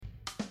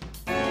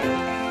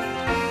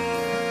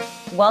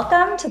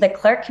Welcome to the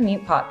Clerk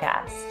Commute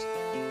Podcast,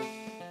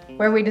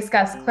 where we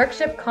discuss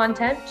clerkship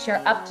content,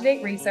 share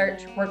up-to-date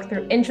research, work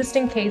through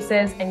interesting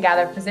cases, and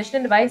gather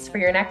physician advice for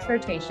your next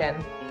rotation.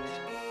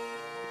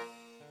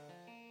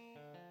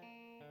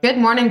 Good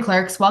morning,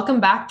 clerks. Welcome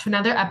back to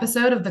another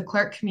episode of the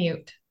Clerk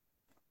Commute.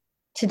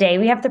 Today,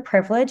 we have the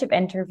privilege of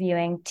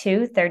interviewing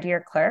two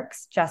third-year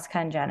clerks, Jessica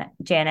and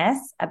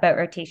Janice, about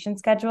rotation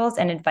schedules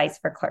and advice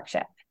for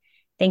clerkship.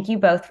 Thank you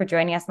both for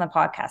joining us on the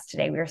podcast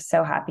today. We are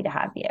so happy to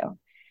have you.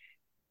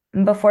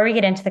 Before we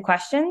get into the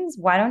questions,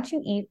 why don't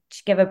you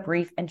each give a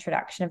brief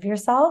introduction of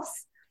yourselves?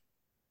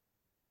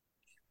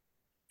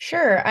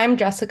 Sure. I'm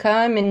Jessica.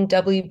 I'm in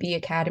WB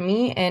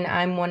Academy, and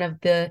I'm one of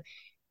the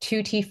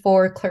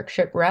 2T4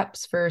 clerkship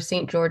reps for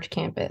St. George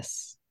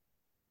campus.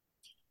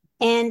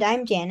 And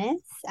I'm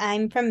Janice.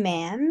 I'm from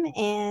MAM,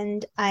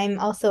 and I'm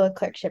also a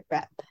clerkship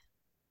rep.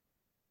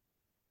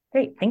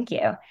 Great, thank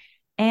you.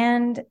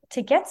 And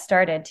to get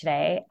started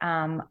today,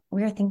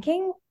 we were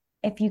thinking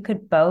if you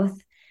could both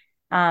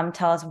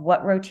tell us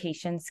what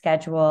rotation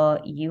schedule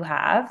you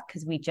have,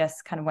 because we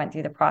just kind of went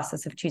through the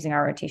process of choosing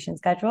our rotation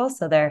schedule.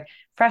 So they're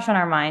fresh on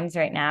our minds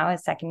right now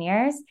as second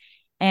years,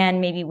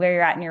 and maybe where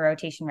you're at in your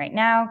rotation right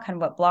now, kind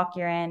of what block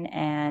you're in,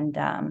 and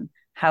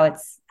how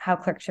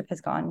clerkship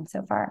has gone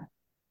so far.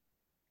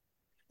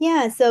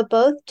 Yeah, so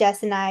both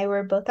Jess and I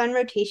were both on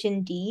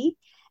rotation D,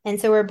 and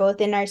so we're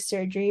both in our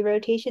surgery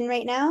rotation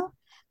right now.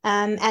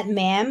 At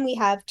MAM, we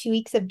have 2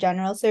 weeks of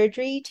general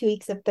surgery, 2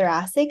 weeks of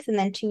thoracics, and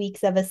then 2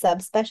 weeks of a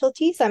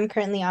subspecialty. So I'm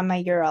currently on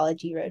my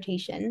urology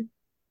rotation.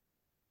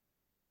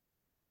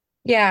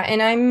 Yeah,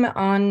 and I'm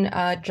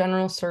on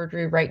general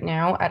surgery right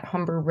now at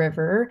Humber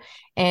River,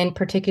 and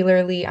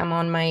particularly I'm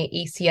on my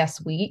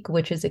ACS week,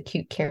 which is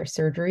acute care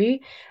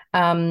surgery.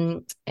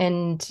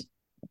 And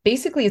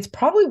basically, it's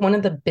probably one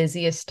of the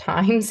busiest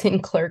times in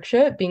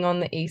clerkship being on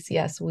the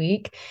ACS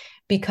week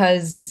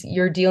because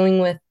you're dealing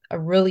with a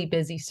really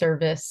busy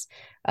service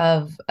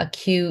of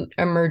acute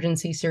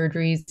emergency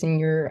surgeries, and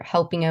you're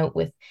helping out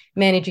with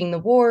managing the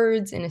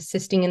wards and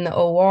assisting in the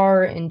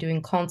OR and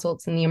doing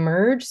consults in the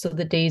emerge. So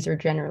the days are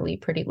generally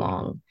pretty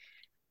long.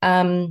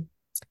 And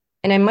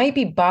I might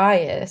be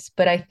biased,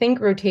 but I think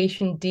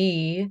rotation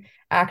D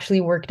actually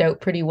worked out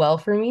pretty well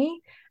for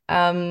me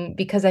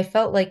because I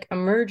felt like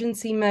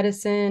emergency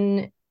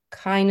medicine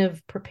kind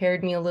of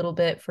prepared me a little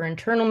bit for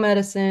internal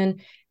medicine,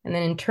 and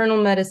then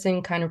internal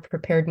medicine kind of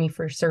prepared me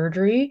for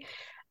surgery.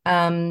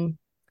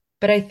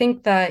 But I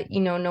think that,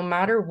 no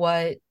matter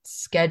what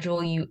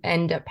schedule you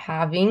end up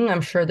having,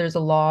 I'm sure there's a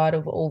lot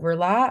of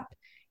overlap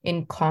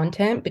in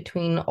content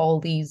between all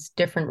these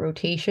different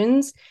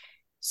rotations.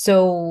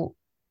 So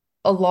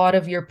a lot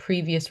of your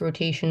previous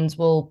rotations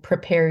will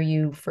prepare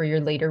you for your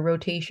later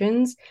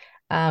rotations.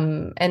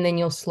 And then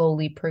you'll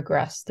slowly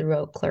progress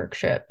throughout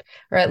clerkship,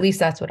 or at least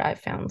that's what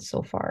I've found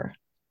so far.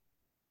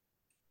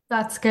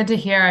 That's good to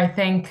hear. I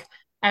think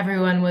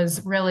everyone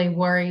was really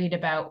worried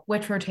about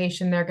which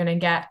rotation they're going to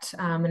get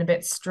and a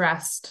bit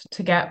stressed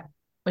to get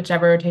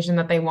whichever rotation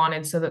that they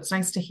wanted. So that's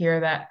nice to hear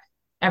that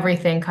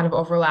everything kind of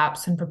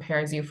overlaps and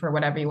prepares you for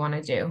whatever you want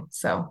to do.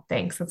 So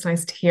thanks. That's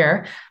nice to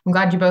hear. I'm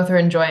glad you both are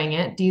enjoying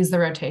it. D is the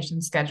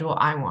rotation schedule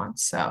I want.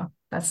 So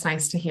that's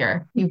nice to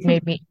hear. You've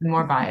made me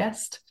more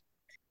biased.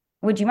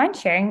 Would you mind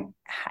sharing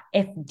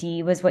if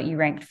D was what you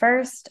ranked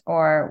first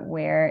or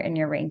where in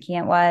your ranking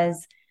it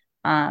was?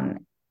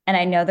 And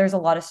I know there's a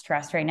lot of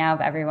stress right now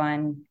of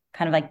everyone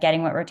kind of like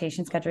getting what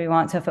rotation schedule you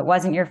want. So if it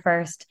wasn't your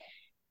first,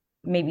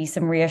 maybe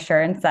some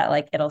reassurance that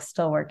like it'll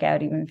still work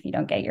out even if you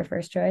don't get your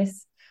first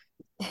choice.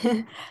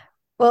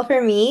 Well, for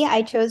me,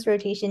 I chose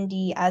rotation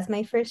D as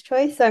my first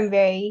choice. So I'm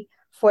very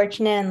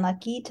fortunate and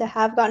lucky to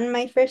have gotten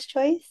my first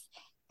choice.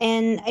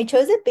 And I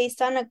chose it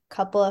based on a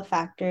couple of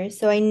factors.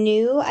 So I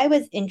knew I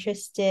was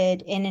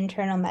interested in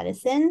internal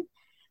medicine.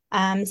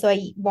 So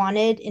I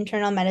wanted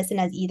internal medicine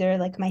as either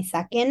like my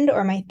second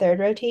or my third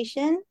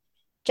rotation.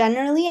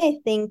 Generally, I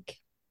think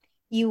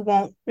you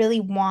won't really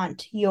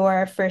want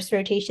your first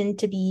rotation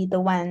to be the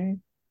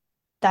one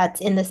that's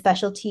in the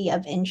specialty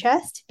of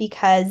interest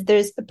because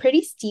there's a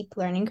pretty steep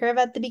learning curve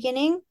at the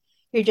beginning.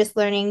 You're just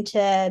learning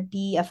to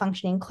be a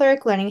functioning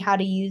clerk, learning how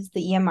to use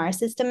the EMR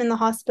system in the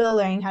hospital,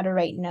 learning how to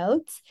write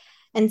notes.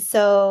 And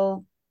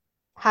so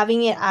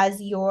having it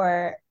as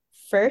your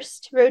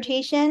first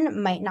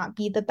rotation might not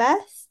be the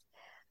best.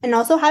 And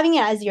also having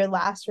it as your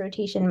last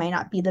rotation might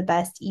not be the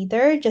best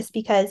either, just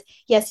because,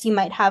 yes, you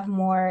might have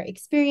more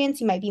experience,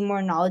 you might be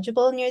more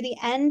knowledgeable near the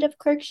end of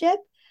clerkship,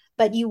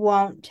 but you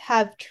won't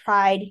have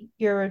tried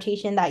your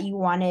rotation that you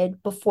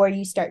wanted before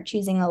you start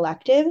choosing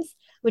electives,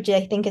 which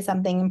I think is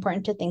something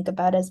important to think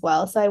about as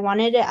well. So I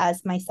wanted it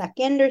as my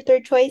second or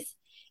third choice.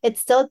 It's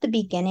still at the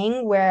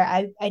beginning where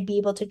I'd be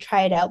able to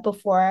try it out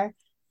before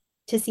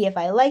to see if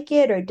I like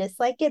it or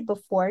dislike it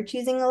before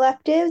choosing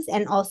electives.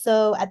 And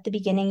also at the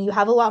beginning, you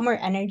have a lot more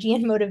energy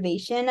and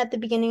motivation at the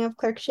beginning of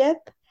clerkship.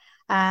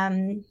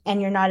 And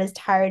you're not as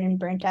tired and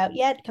burnt out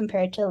yet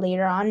compared to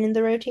later on in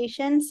the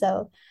rotation.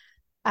 So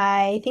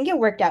I think it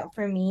worked out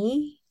for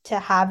me to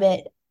have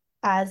it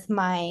as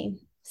my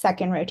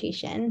second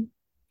rotation.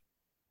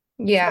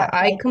 So Yeah, that's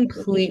why I I chose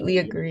rotation completely D.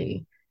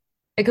 agree.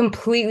 I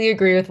completely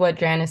agree with what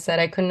Janice said.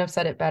 I couldn't have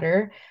said it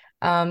better.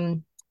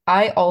 Um,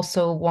 I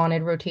also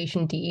wanted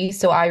rotation D,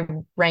 so I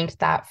ranked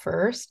that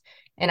first,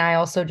 and I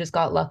also just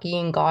got lucky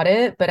and got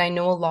it. But I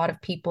know a lot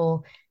of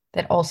people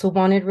that also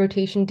wanted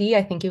rotation D.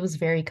 I think it was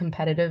very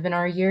competitive in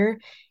our year,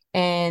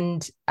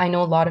 and I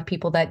know a lot of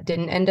people that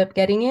didn't end up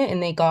getting it,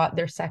 and they got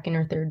their second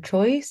or third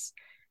choice.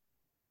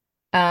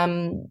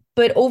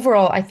 But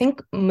overall, I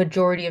think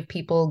majority of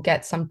people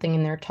get something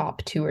in their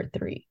top two or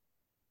three.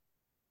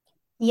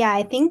 Yeah,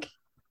 I think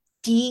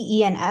D,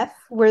 E, and F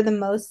were the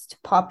most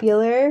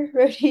popular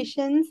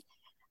rotations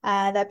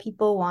that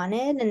people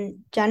wanted, and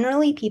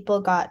generally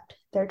people got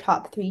their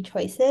top three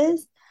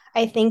choices.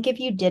 I think if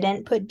you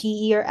didn't put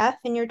D, E, or F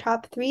in your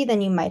top three,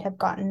 then you might have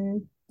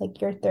gotten like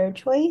your third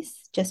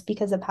choice just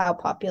because of how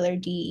popular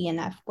D, E, and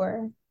F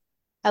were.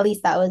 At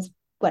least that was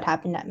what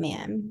happened at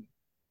MAM.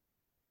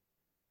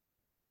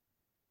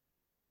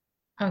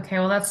 Okay,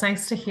 well, that's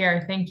nice to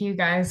hear. Thank you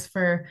guys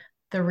for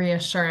the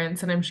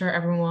reassurance, and I'm sure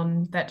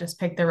everyone that just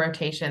picked their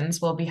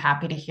rotations will be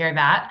happy to hear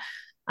that.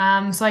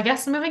 So I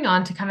guess moving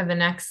on to kind of the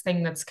next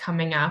thing that's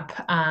coming up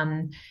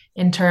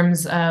in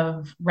terms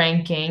of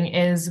ranking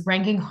is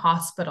ranking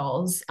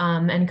hospitals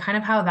and kind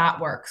of how that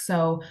works.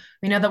 So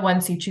we know that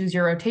once you choose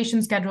your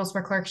rotation schedules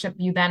for clerkship,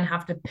 you then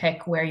have to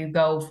pick where you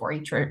go for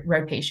each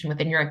rotation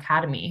within your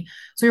academy.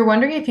 So you're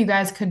wondering if you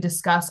guys could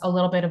discuss a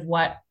little bit of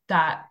what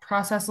that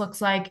process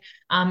looks like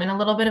and a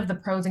little bit of the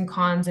pros and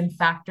cons and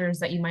factors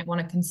that you might want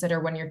to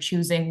consider when you're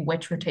choosing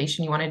which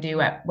rotation you want to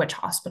do at which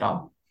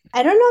hospital.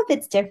 I don't know if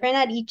it's different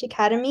at each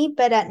academy,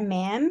 but at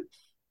MAM,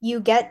 you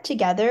get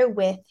together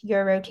with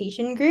your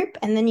rotation group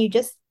and then you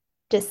just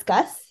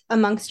discuss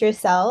amongst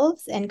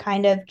yourselves and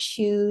kind of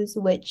choose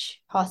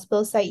which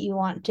hospital site you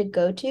want to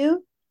go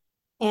to.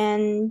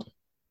 And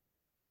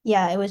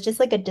yeah, it was just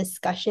like a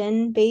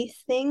discussion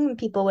based thing.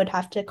 People would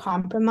have to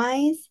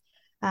compromise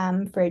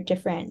for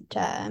different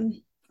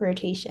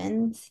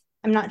rotations.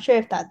 I'm not sure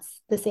if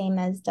that's the same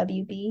as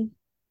WB.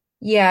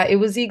 Yeah, it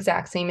was the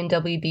exact same in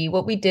WB.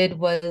 What we did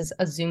was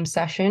a Zoom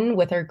session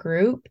with our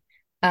group.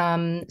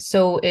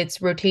 So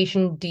it's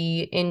rotation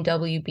D in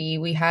WB.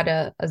 We had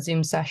a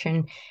Zoom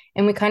session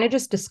and we kind of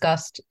just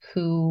discussed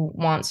who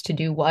wants to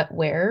do what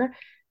where.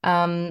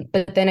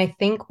 But then I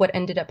think what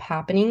ended up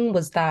happening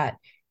was that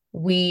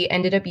we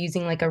ended up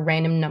using like a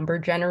random number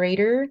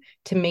generator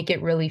to make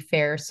it really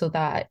fair so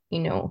that,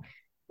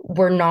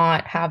 we're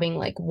not having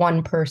like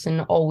one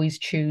person always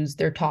choose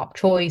their top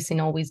choice and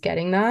always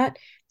getting that.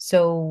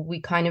 So we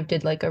kind of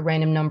did like a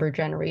random number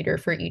generator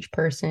for each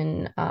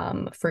person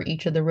for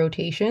each of the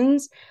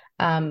rotations.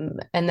 And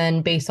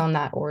then based on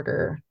that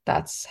order,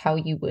 that's how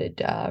you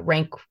would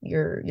rank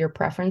your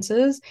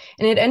preferences.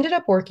 And it ended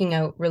up working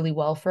out really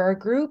well for our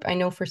group. I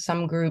know for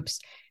some groups,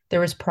 there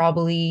was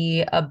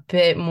probably a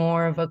bit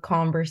more of a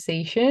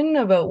conversation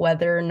about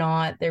whether or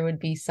not there would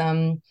be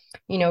some,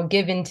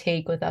 give and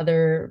take with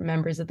other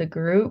members of the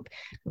group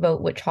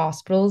about which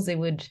hospitals they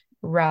would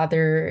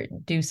rather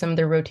do some of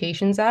their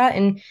rotations at.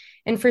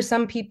 And for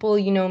some people,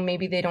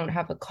 maybe they don't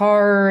have a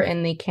car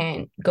and they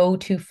can't go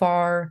too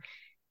far.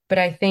 But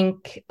I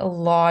think a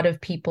lot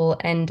of people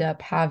end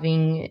up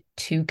having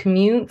to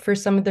commute for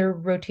some of their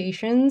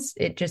rotations.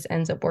 It just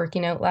ends up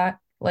working out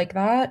like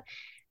that.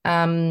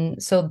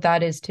 So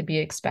that is to be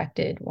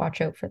expected.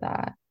 Watch out for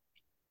that.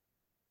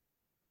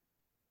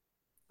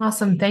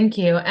 Awesome, thank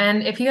you.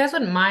 And if you guys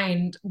wouldn't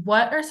mind,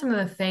 what are some of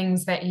the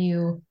things that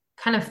you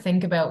kind of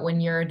think about when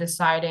you're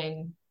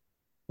deciding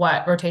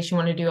what rotation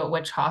you want to do at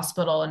which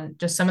hospital and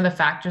just some of the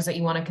factors that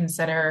you want to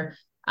consider,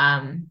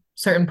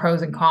 certain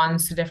pros and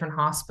cons to different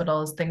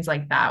hospitals, things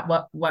like that.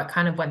 What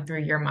kind of went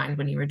through your mind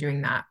when you were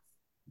doing that?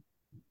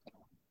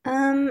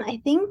 I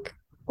think,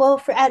 well,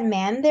 for at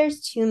MAM,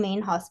 there's two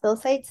main hospital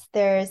sites.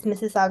 There's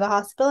Mississauga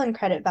Hospital and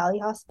Credit Valley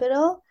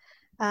Hospital.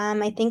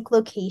 I think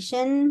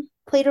location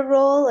played a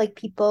role. Like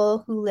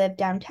people who live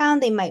downtown,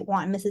 they might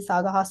want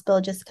Mississauga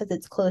Hospital just because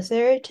it's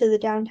closer to the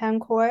downtown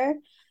core.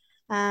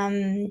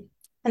 Um,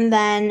 and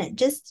then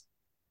just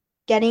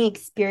getting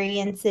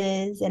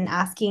experiences and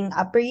asking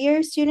upper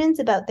year students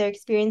about their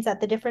experience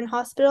at the different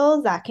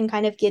hospitals, that can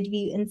kind of give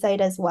you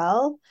insight as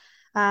well.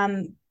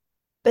 Um,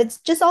 but it's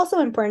just also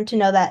important to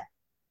know that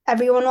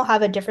everyone will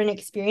have a different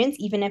experience,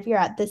 even if you're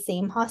at the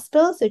same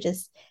hospital. So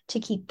just to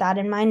keep that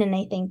in mind. And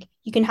I think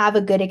you can have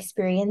a good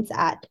experience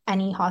at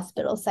any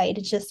hospital site.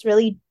 It's just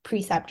really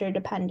preceptor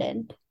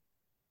dependent.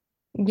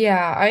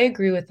 Yeah, I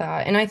agree with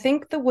that. And I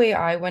think the way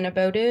I went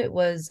about it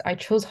was I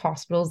chose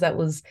hospitals that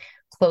was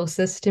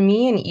closest to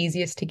me and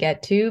easiest to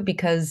get to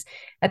because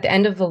at the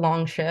end of the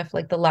long shift,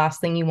 like the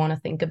last thing you want to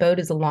think about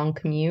is a long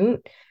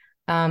commute.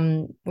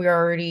 We're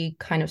already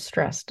kind of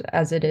stressed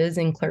as it is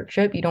in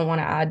clerkship. You don't want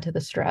to add to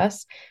the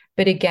stress.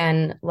 But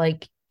again,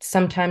 like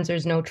sometimes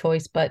there's no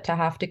choice but to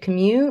have to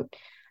commute.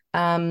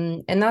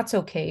 And that's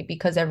okay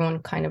because everyone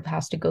kind of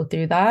has to go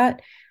through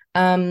that.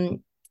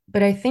 Um,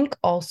 but I think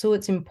also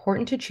it's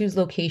important to choose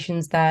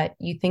locations that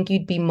you think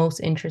you'd be most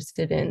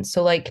interested in.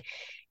 So like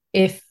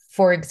if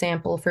for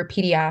example, for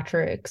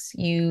pediatrics,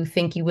 you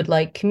think you would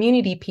like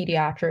community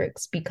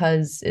pediatrics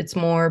because it's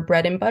more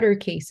bread and butter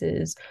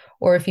cases,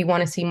 or if you want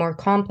to see more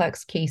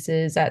complex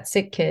cases at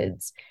sick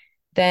kids,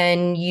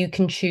 then you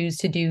can choose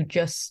to do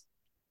just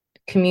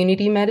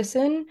community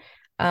medicine,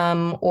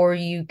 or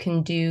you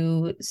can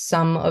do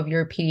some of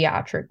your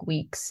pediatric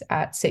weeks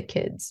at sick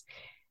kids.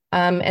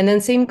 And then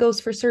same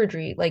goes for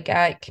surgery. Like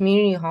at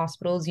community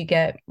hospitals, you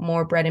get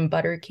more bread and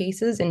butter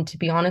cases. And to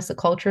be honest, the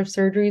culture of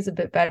surgery is a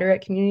bit better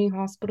at community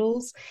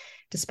hospitals,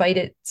 despite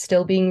it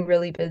still being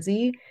really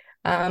busy.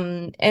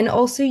 And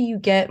also you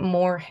get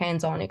more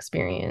hands-on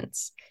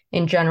experience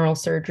in general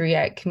surgery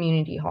at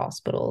community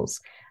hospitals.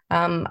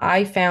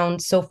 I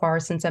found so far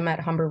since I'm at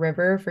Humber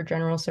River for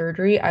general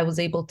surgery, I was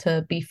able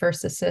to be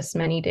first assist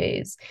many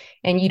days.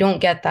 And you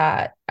don't get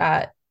that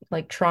at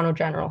like Toronto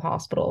General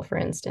Hospital, for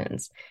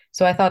instance.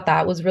 So I thought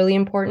that was really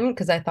important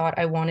because I thought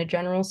I wanted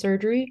general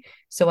surgery.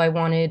 So I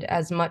wanted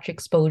as much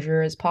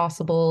exposure as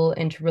possible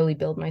and to really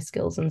build my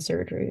skills in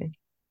surgery.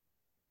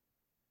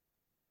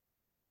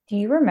 Do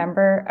you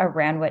remember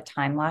around what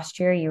time last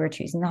year you were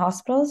choosing the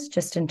hospitals,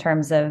 just in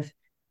terms of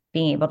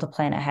being able to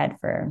plan ahead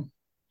for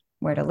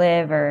where to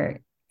live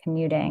or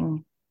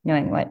commuting,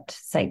 knowing what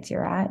sites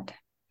you're at?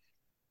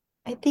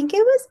 I think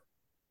it was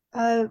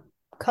a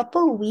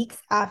couple weeks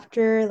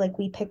after like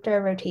we picked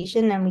our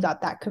rotation and we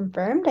got that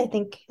confirmed. I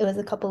think it was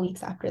a couple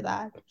weeks after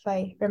that, if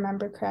I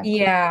remember correctly.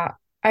 Yeah,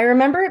 I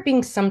remember it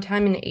being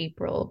sometime in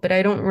April, but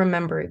I don't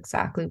remember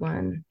exactly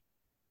when.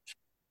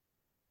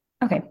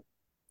 Okay,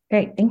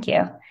 great. Thank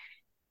you.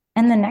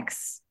 And the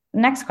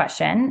next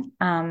question,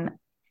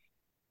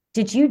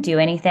 did you do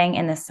anything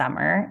in the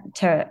summer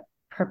to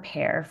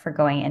prepare for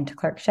going into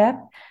clerkship?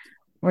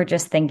 We're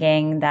just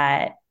thinking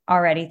that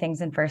already things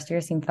in first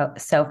year seem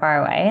so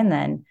far away. And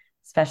then,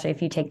 especially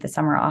if you take the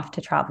summer off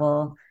to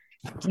travel,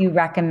 do you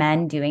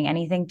recommend doing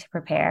anything to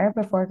prepare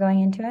before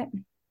going into it?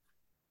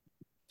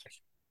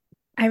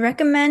 I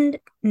recommend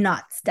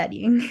not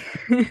studying.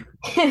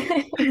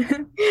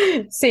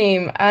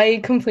 Same.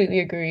 I completely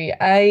agree.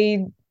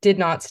 I did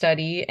not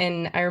study,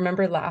 and I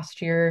remember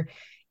last year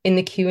in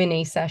the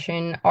Q&A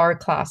session, our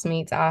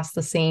classmates asked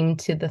the same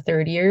to the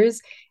third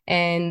years,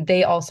 and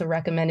they also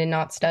recommended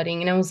not studying.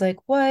 And I was like,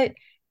 what?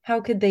 How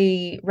could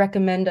they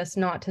recommend us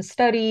not to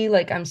study?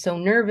 Like, I'm so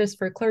nervous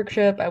for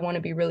clerkship. I want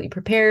to be really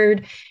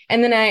prepared.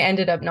 And then I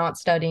ended up not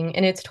studying,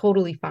 and it's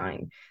totally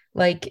fine.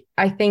 Like,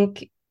 I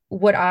think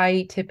what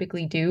I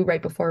typically do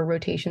right before a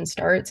rotation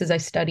starts is I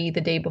study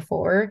the day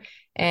before,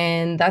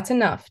 and that's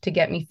enough to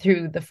get me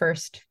through the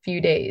first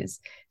few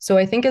days. So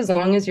I think as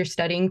long as you're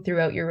studying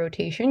throughout your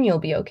rotation, you'll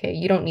be okay.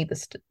 You don't need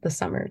the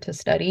summer to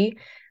study.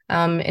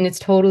 And it's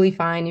totally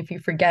fine if you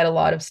forget a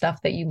lot of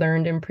stuff that you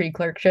learned in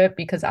pre-clerkship,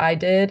 because I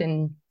did,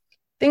 and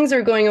things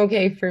are going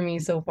okay for me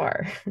so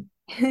far.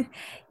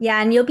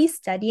 Yeah, and you'll be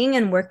studying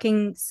and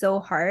working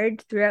so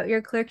hard throughout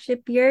your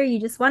clerkship year. You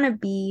just want to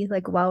be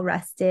like well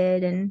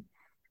rested and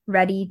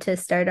ready to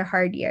start a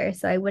hard year.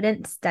 So I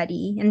wouldn't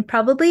study. And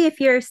probably if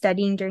you're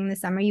studying during the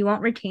summer, you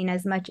won't retain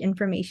as much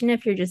information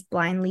if you're just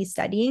blindly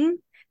studying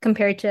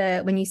compared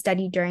to when you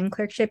study during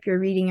clerkship, you're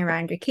reading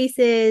around your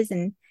cases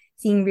and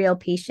seeing real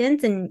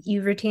patients, and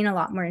you retain a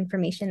lot more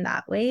information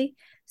that way.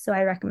 So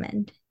I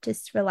recommend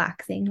just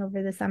relaxing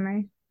over the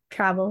summer,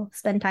 travel,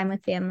 spend time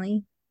with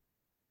family.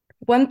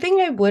 One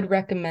thing I would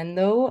recommend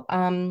though,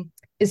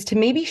 is to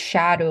maybe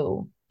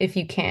shadow if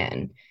you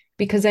can,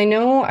 because I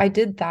know I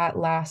did that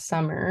last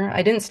summer.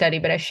 I didn't study,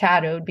 but I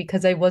shadowed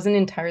because I wasn't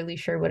entirely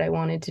sure what I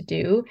wanted to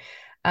do.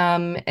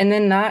 And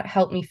then that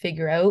helped me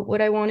figure out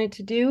what I wanted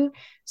to do.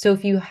 So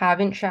if you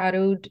haven't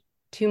shadowed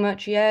too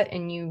much yet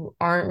and you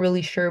aren't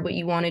really sure what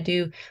you want to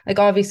do, like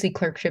obviously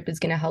clerkship is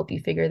going to help you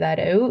figure that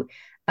out.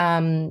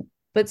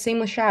 But same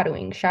with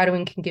shadowing.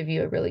 Shadowing can give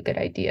you a really good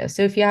idea.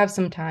 So if you have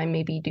some time,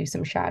 maybe do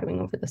some shadowing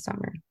over the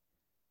summer.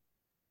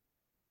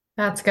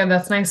 That's good.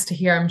 That's nice to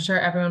hear. I'm sure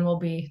everyone will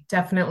be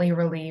definitely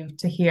relieved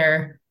to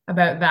hear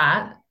about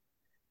that.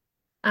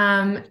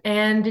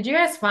 And did you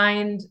guys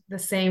find the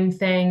same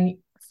thing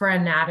for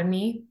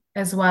anatomy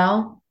as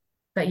well?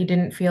 That you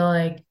didn't feel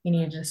like you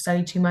needed to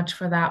study too much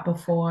for that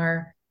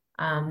before?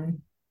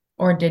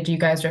 Or did you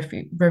guys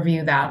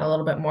review that a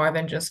little bit more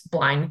than just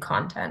blind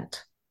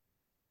content?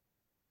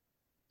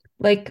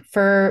 Like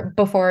for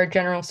before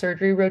general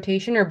surgery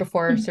rotation or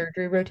before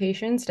surgery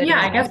rotation, Yeah, studying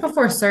I guess anatomy.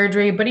 before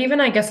surgery, but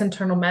even I guess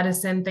internal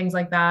medicine, things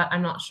like that.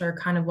 I'm not sure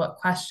kind of what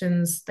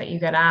questions that you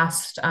get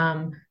asked,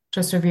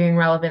 just reviewing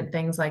relevant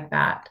things like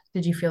that.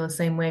 Did you feel the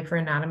same way for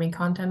anatomy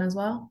content as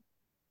well?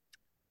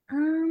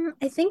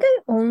 I think I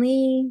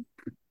only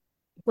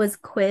was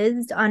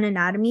quizzed on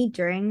anatomy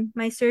during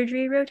my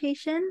surgery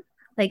rotation,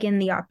 like in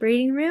the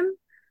operating room.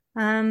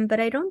 But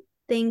I don't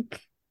think,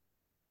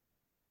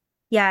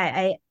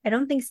 yeah, I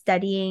don't think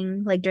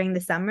studying like during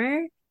the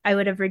summer, I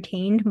would have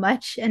retained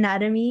much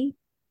anatomy,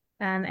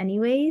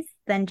 anyways,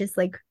 than just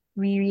like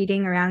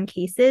rereading around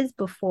cases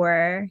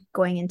before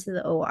going into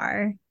the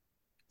OR.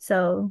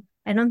 So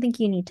I don't think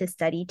you need to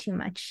study too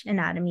much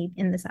anatomy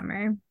in the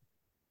summer.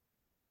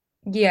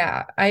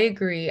 Yeah, I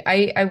agree.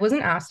 I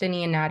wasn't asked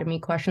any anatomy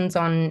questions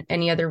on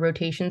any other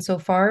rotation so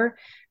far,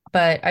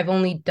 but I've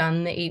only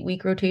done the 8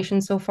 week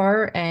rotation so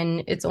far,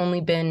 and it's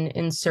only been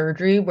in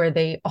surgery where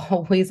they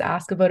always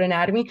ask about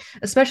anatomy,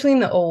 especially in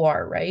the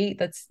OR, right?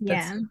 That's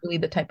Yeah. really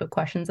the type of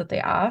questions that they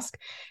ask.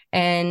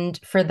 And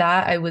for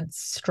that, I would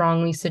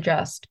strongly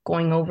suggest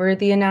going over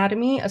the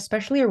anatomy,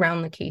 especially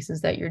around the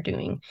cases that you're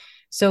doing.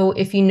 So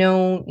if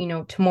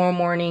tomorrow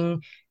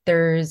morning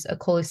there's a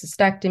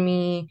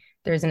cholecystectomy,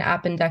 there's an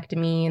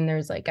appendectomy, and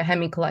there's like a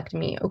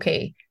hemicolectomy.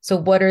 Okay, so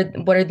what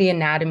are the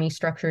anatomy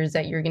structures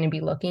that you're going to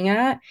be looking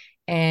at?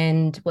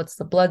 And what's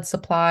the blood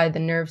supply, the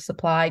nerve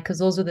supply? Because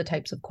those are the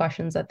types of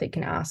questions that they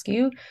can ask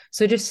you.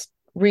 So just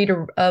read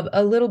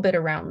a little bit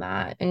around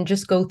that and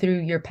just go through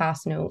your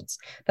past notes.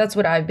 That's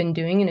what I've been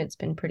doing, and it's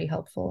been pretty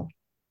helpful.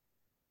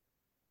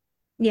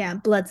 Yeah,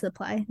 blood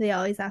supply. They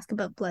always ask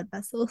about blood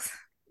vessels.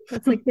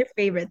 That's like their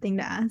favorite thing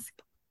to ask.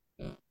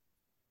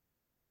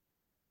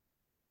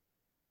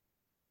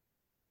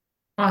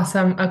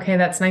 Awesome. Okay,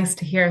 that's nice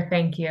to hear.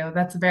 Thank you.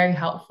 That's very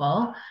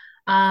helpful.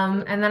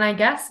 And then I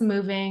guess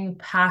moving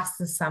past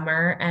the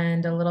summer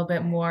and a little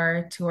bit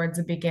more towards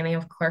the beginning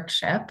of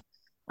clerkship.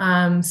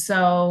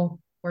 So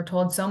we're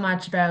told so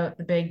much about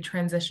the big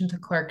transition to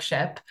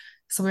clerkship.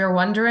 So we were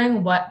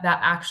wondering what that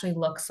actually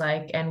looks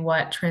like and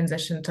what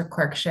transition to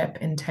clerkship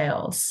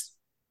entails.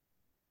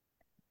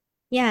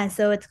 Yeah,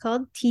 so it's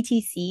called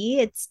TTC.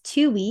 It's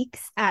 2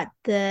 weeks at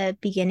the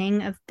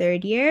beginning of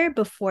third year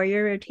before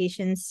your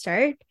rotations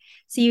start.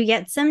 So you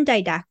get some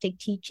didactic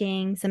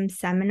teaching, some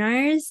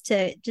seminars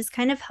to just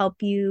kind of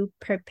help you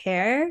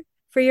prepare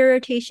for your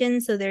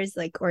rotation. So there's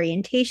like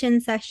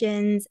orientation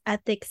sessions,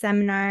 ethics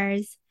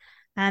seminars.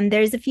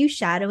 There's a few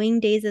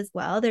shadowing days as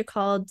well. They're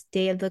called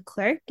Day of the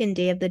Clerk and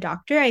Day of the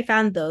Doctor. I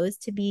found those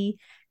to be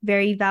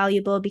very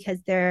valuable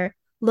because they're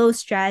low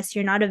stress.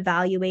 You're not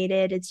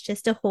evaluated. It's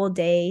just a whole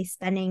day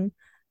spending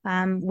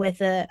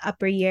with a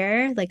upper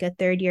year, like a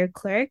third year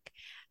clerk,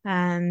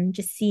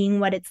 just seeing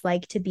what it's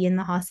like to be in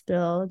the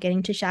hospital,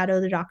 getting to shadow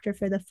the doctor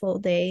for the full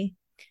day.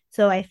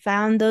 So I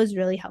found those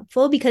really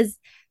helpful because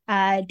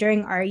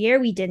during our year,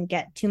 we didn't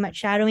get too much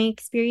shadowing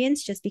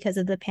experience just because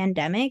of the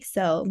pandemic.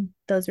 So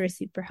those were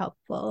super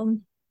helpful.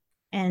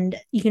 And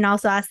you can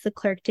also ask the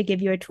clerk to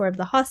give you a tour of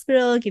the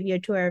hospital, give you a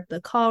tour of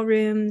the call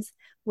rooms,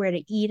 where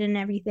to eat and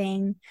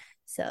everything.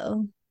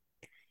 So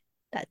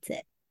that's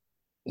it.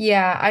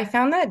 Yeah, I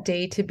found that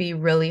day to be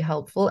really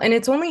helpful. And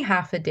it's only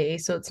half a day,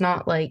 so it's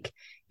not like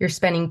you're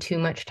spending too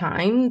much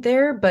time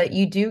there, but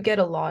you do get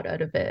a lot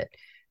out of it.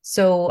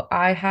 So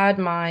I had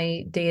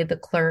my day of the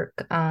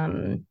clerk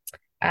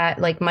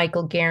at like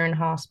Michael Garron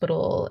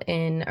Hospital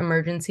in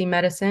emergency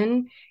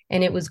medicine.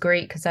 And it was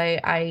great because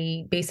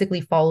I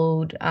basically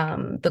followed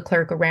the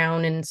clerk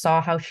around and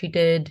saw how she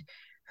did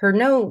her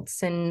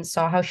notes and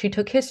saw how she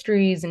took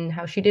histories and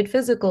how she did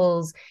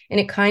physicals, and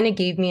it kind of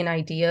gave me an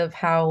idea of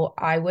how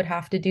I would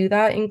have to do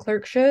that in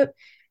clerkship.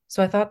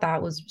 So I thought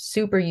that was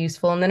super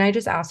useful. And then I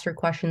just asked her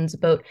questions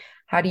about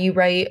how do you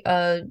write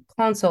a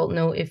consult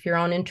note if you're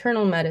on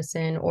internal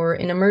medicine or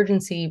in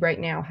emergency right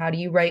now? How do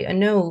you write a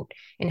note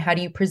and how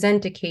do you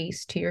present a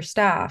case to your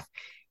staff?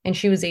 And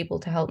she was able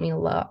to help me a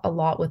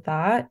lot with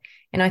that.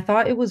 And I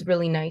thought it was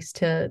really nice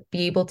to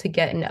be able to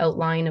get an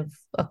outline of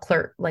a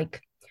clerk,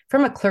 like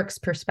from a clerk's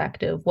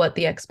perspective, what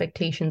the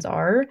expectations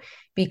are,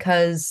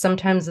 because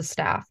sometimes the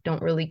staff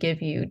don't really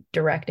give you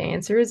direct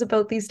answers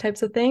about these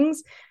types of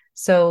things.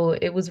 So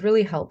it was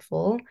really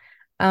helpful.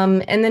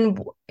 And then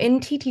in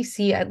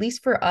TTC, at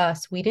least for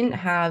us, we didn't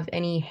have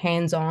any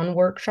hands-on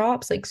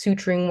workshops like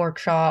suturing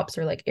workshops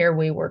or like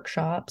airway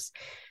workshops,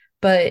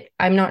 but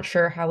I'm not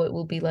sure how it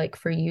will be like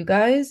for you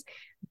guys.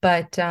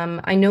 But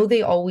I know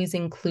they always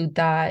include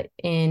that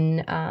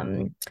in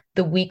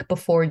the week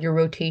before your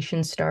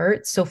rotation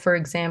starts. So, for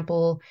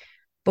example,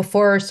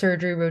 before our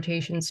surgery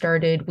rotation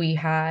started, we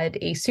had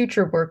a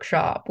suture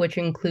workshop, which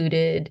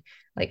included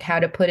like how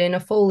to put in a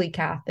Foley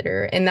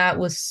catheter. And that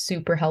was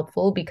super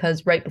helpful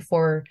because right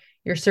before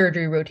your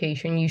surgery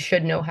rotation, you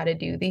should know how to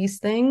do these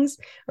things,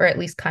 or at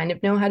least kind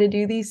of know how to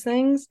do these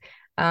things,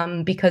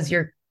 because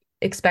you're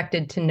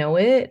expected to know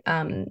it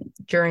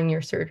during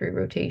your surgery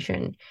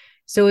rotation.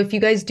 So if you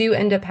guys do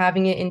end up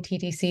having it in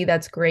TTC,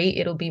 that's great.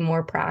 It'll be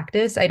more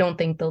practice. I don't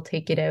think they'll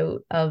take it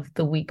out of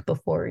the week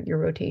before your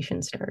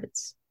rotation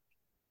starts.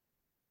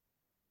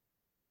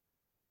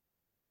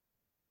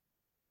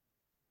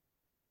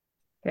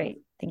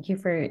 Great. Thank you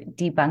for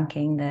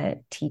debunking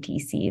the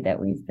TTC that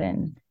we've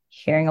been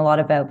hearing a lot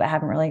about, but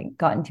haven't really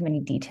gotten too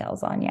many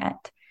details on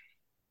yet.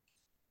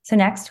 So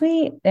next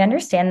we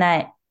understand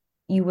that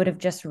you would have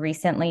just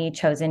recently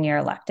chosen your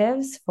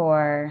electives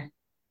for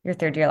your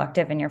third year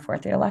elective and your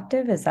fourth year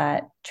elective. Is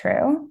that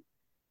true?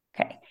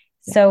 Okay.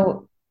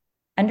 So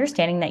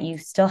understanding that you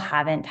still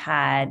haven't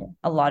had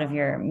a lot of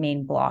your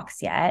main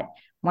blocks yet,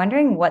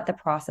 wondering what the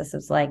process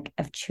was like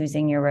of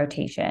choosing your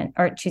rotation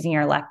or choosing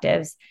your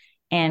electives,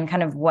 and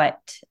kind of what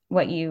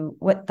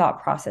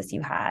thought process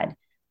you had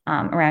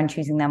around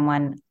choosing them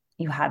when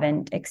you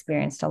haven't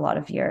experienced a lot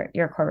of your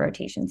core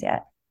rotations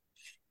yet.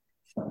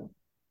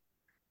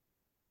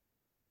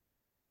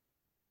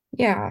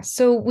 Yeah,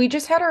 so we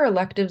just had our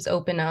electives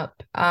open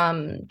up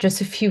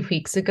just a few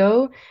weeks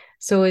ago.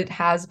 So it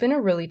has been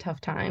a really tough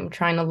time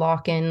trying to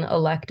lock in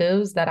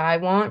electives that I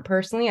want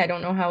personally. I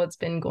don't know how it's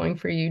been going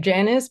for you,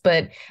 Janice,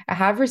 but I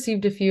have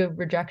received a few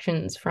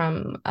rejections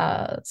from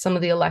some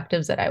of the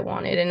electives that I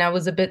wanted. And I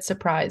was a bit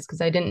surprised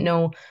because I didn't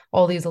know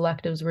all these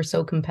electives were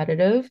so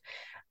competitive.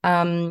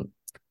 Um,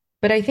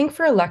 but I think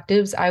for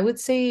electives, I would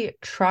say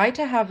try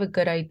to have a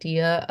good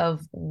idea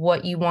of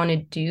what you want to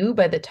do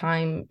by the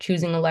time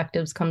choosing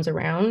electives comes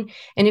around.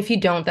 And if you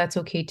don't, that's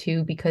okay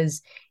too,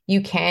 because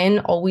you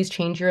can always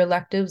change your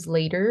electives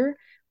later.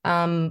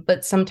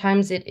 But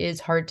sometimes it is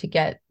hard to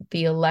get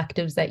the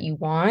electives that you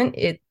want.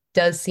 It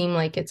does seem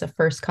like it's a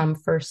first come,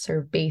 first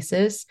serve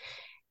basis.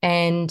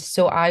 And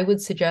so I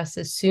would suggest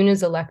as soon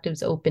as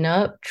electives open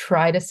up,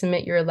 try to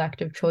submit your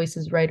elective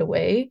choices right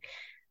away.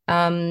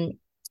 Um,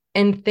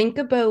 and think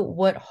about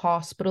what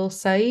hospital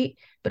site,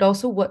 but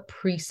also what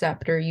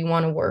preceptor you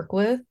want to work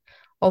with.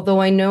 Although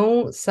I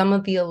know some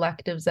of the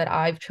electives that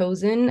I've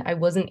chosen, I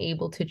wasn't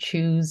able to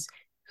choose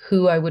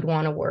who I would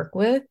want to work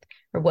with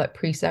or what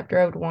preceptor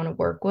I would want to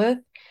work with.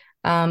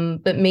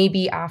 But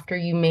maybe after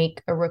you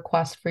make a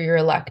request for your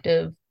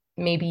elective,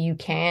 maybe you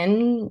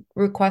can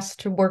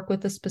request to work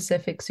with a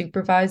specific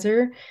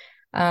supervisor.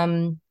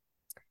 Um,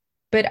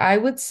 but I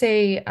would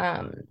say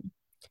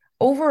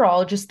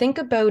overall, just think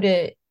about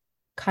it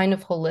kind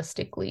of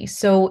holistically.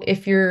 So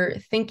if you're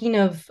thinking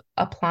of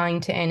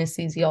applying to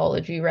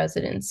anesthesiology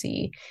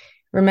residency,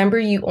 remember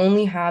you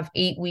only have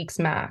 8 weeks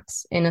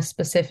max in a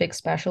specific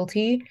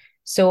specialty.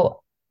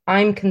 So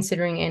I'm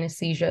considering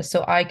anesthesia,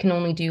 so I can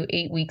only do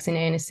 8 weeks in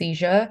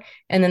anesthesia,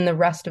 and then the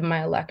rest of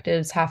my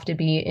electives have to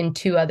be in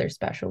two other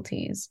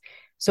specialties.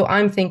 So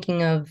I'm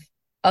thinking of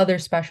other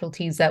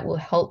specialties that will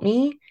help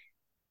me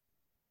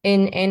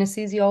in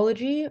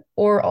anesthesiology,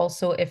 or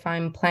also if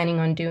I'm planning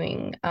on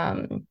doing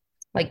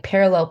like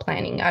parallel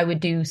planning, I would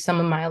do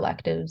some of my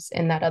electives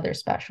in that other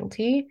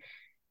specialty.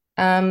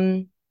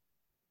 Um,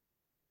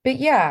 but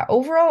yeah,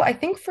 overall, I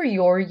think for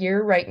your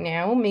year right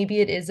now,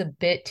 maybe it is a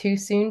bit too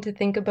soon to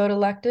think about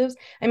electives.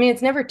 I mean,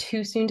 it's never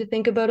too soon to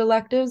think about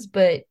electives,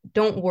 but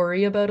don't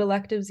worry about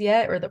electives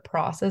yet or the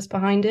process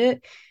behind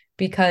it,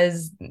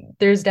 because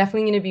there's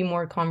definitely going to be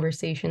more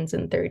conversations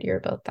in third year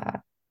about that.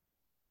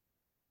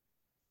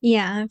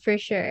 Yeah, for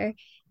sure.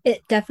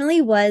 It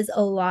definitely was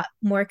a lot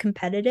more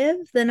competitive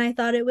than I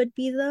thought it would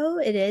be, though.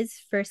 It is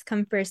first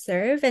come, first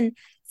serve. And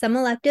some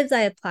electives I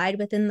applied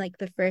within like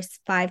the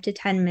first 5 to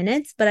 10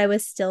 minutes, but I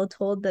was still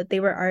told that they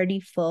were already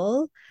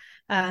full.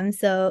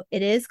 So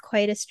it is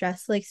quite a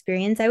stressful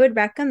experience. I would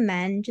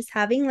recommend just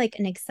having like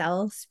an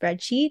Excel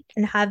spreadsheet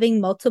and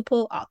having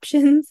multiple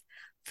options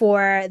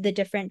for the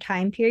different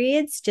time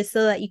periods, just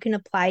so that you can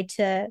apply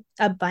to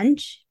a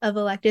bunch of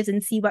electives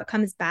and see what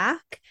comes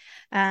back.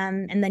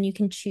 And then you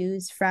can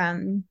choose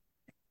from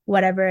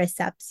whatever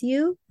accepts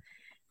you.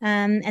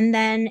 And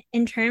then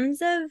in terms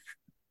of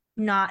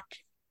not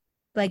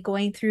like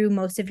going through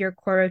most of your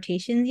core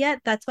rotations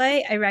yet, that's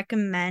why I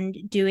recommend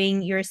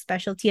doing your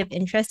specialty of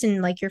interest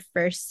in like your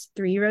first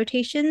 3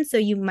 rotations. So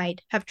you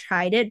might have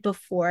tried it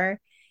before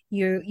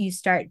you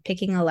start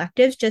picking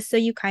electives, just so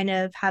you kind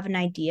of have an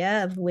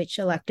idea of which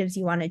electives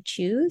you want to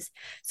choose.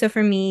 So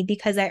for me,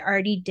 because I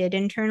already did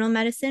internal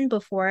medicine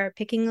before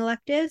picking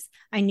electives,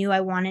 I knew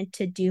I wanted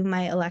to do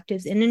my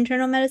electives in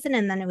internal medicine,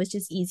 and then it was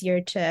just easier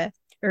to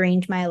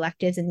arrange my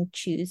electives and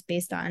choose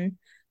based on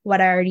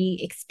what I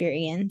already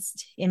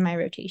experienced in my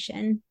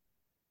rotation.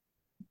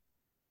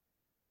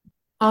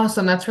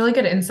 Awesome. That's really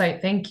good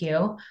insight. Thank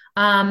you.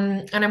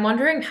 And I'm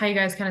wondering how you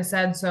guys kind of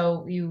said,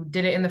 so you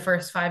did it in the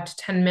first 5 to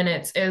 10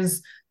 minutes.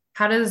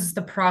 How does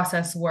the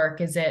process work?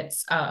 Is it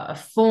a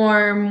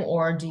form,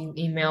 or do you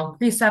email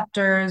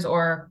preceptors,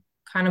 or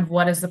kind of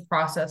what is the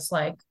process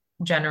like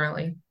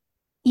generally?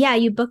 Yeah,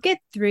 you book it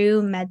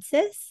through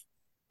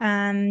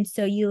MedSys.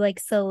 So you like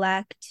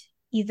select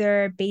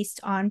either based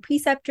on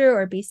preceptor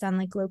or based on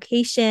like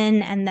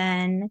location, and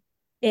then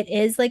it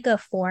is like a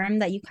form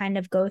that you kind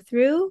of go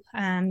through.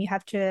 You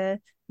have to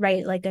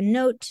write like a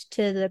note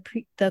to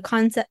the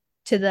concept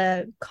to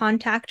the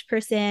contact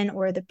person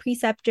or the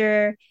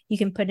preceptor. You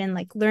can put in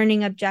like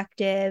learning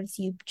objectives.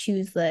 You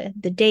choose the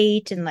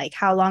date and like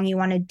how long you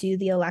want to do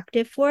the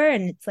elective for,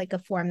 and it's like a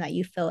form that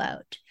you fill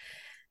out.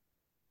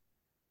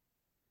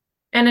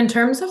 And in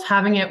terms of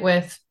having it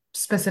with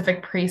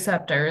specific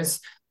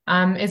preceptors,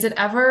 is it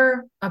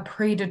ever a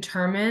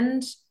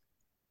predetermined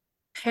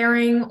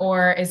pairing,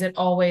 or is it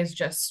always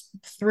just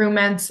through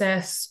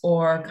Mensis,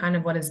 or kind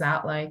of what is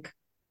that like?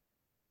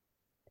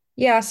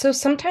 Yeah, so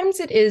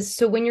sometimes it is.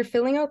 So when you're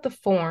filling out the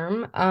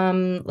form,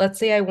 let's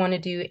say I want to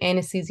do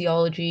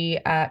anesthesiology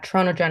at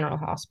Toronto General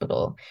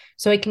Hospital.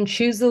 So I can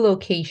choose the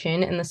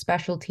location and the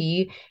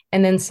specialty,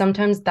 and then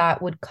sometimes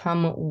that would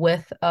come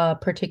with a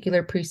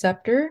particular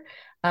preceptor.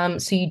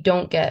 So you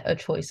don't get a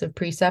choice of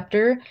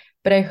preceptor.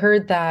 But I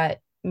heard that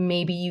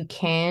maybe you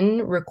can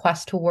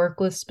request to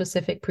work with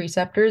specific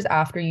preceptors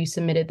after you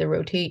submitted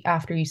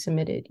after you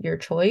submitted your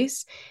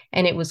choice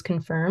and it was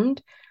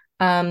confirmed.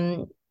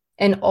 Um,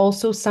 And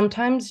also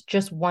sometimes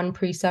just one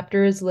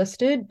preceptor is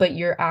listed, but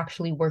you're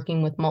actually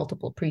working with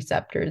multiple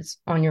preceptors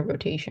on your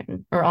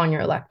rotation or on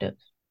your elective.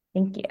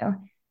 Thank you.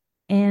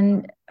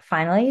 And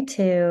finally,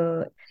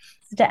 to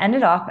end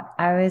it off,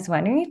 I was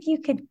wondering if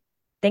you could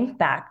think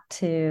back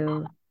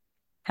to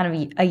kind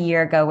of a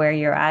year ago where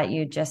you're at.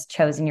 You just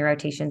chosen your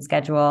rotation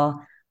schedule,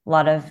 a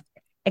lot of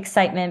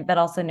excitement, but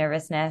also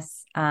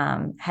nervousness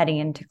heading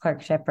into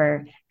clerkship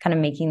or kind of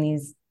making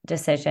these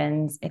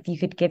decisions. If you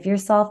could give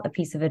yourself a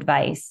piece of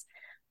advice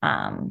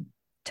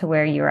to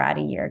where you were at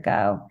a year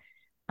ago,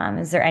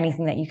 is there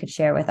anything that you could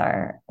share with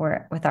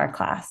our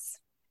class?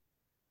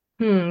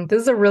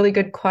 This is a really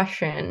good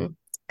question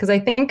because I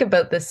think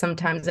about this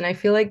sometimes and I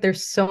feel like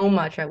there's so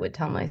much I would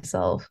tell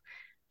myself.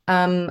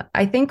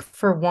 I think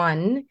for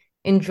one,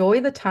 enjoy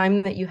the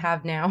time that you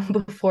have now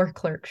before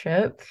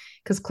clerkship,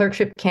 because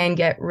clerkship can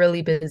get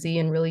really busy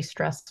and really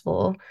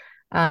stressful,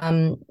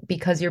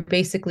 because you're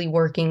basically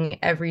working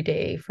every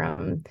day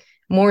from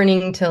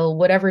morning till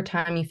whatever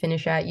time you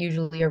finish at,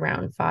 usually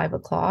around 5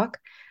 o'clock.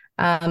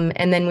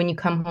 And then when you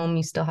come home,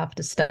 you still have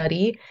to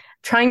study.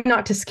 Trying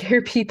not to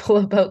scare people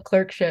about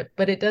clerkship,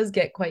 but it does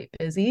get quite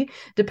busy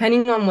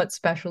depending on what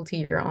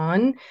specialty you're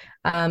on.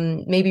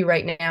 Maybe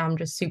right now I'm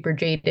just super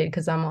jaded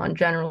because I'm on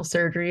general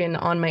surgery and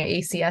on my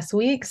ACS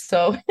week.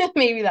 So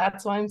maybe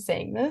that's why I'm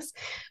saying this.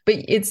 But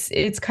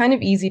it's kind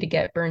of easy to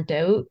get burnt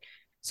out.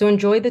 So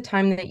enjoy the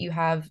time that you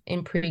have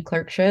in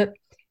pre-clerkship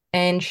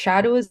and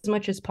shadow as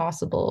much as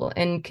possible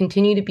and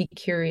continue to be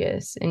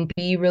curious and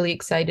be really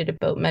excited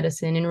about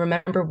medicine and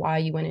remember why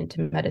you went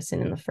into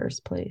medicine in the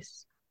first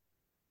place.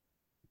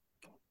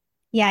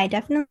 Yeah, I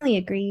definitely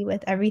agree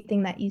with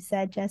everything that you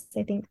said, Jess.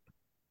 I think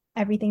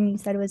everything you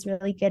said was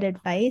really good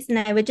advice. And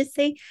I would just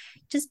say,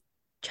 just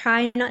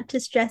try not to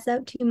stress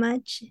out too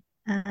much.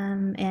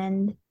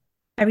 And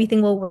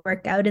everything will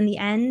work out in the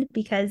end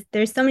because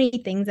there's so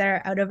many things that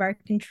are out of our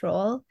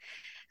control.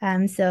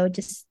 So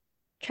just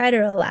try to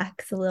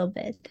relax a little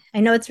bit.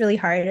 I know it's really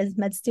hard as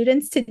med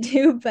students to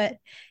do, but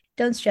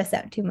don't stress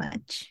out too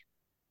much.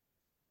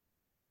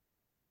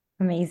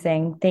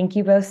 Amazing. Thank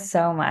you both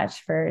so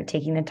much for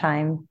taking the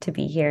time to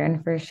be here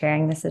and for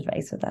sharing this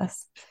advice with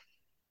us.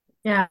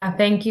 Yeah,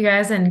 thank you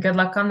guys, and good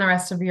luck on the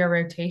rest of your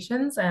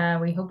rotations.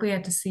 We hope we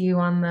get to see you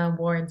on the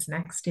wards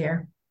next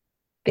year.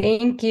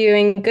 Thank you,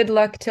 and good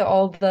luck to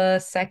all the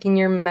second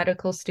year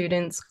medical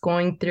students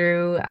going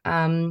through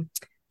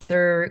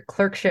their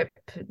clerkship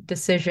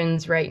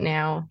decisions right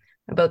now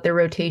about their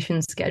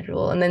rotation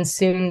schedule, and then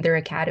soon their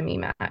academy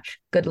match.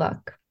 Good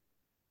luck.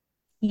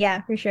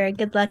 Yeah, for sure.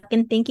 Good luck.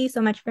 And thank you so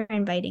much for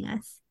inviting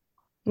us.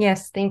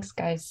 Yes, thanks,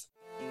 guys.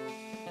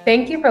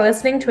 Thank you for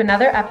listening to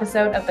another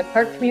episode of the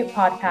Clerk Commute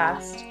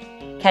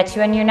podcast. Catch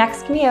you on your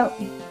next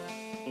commute.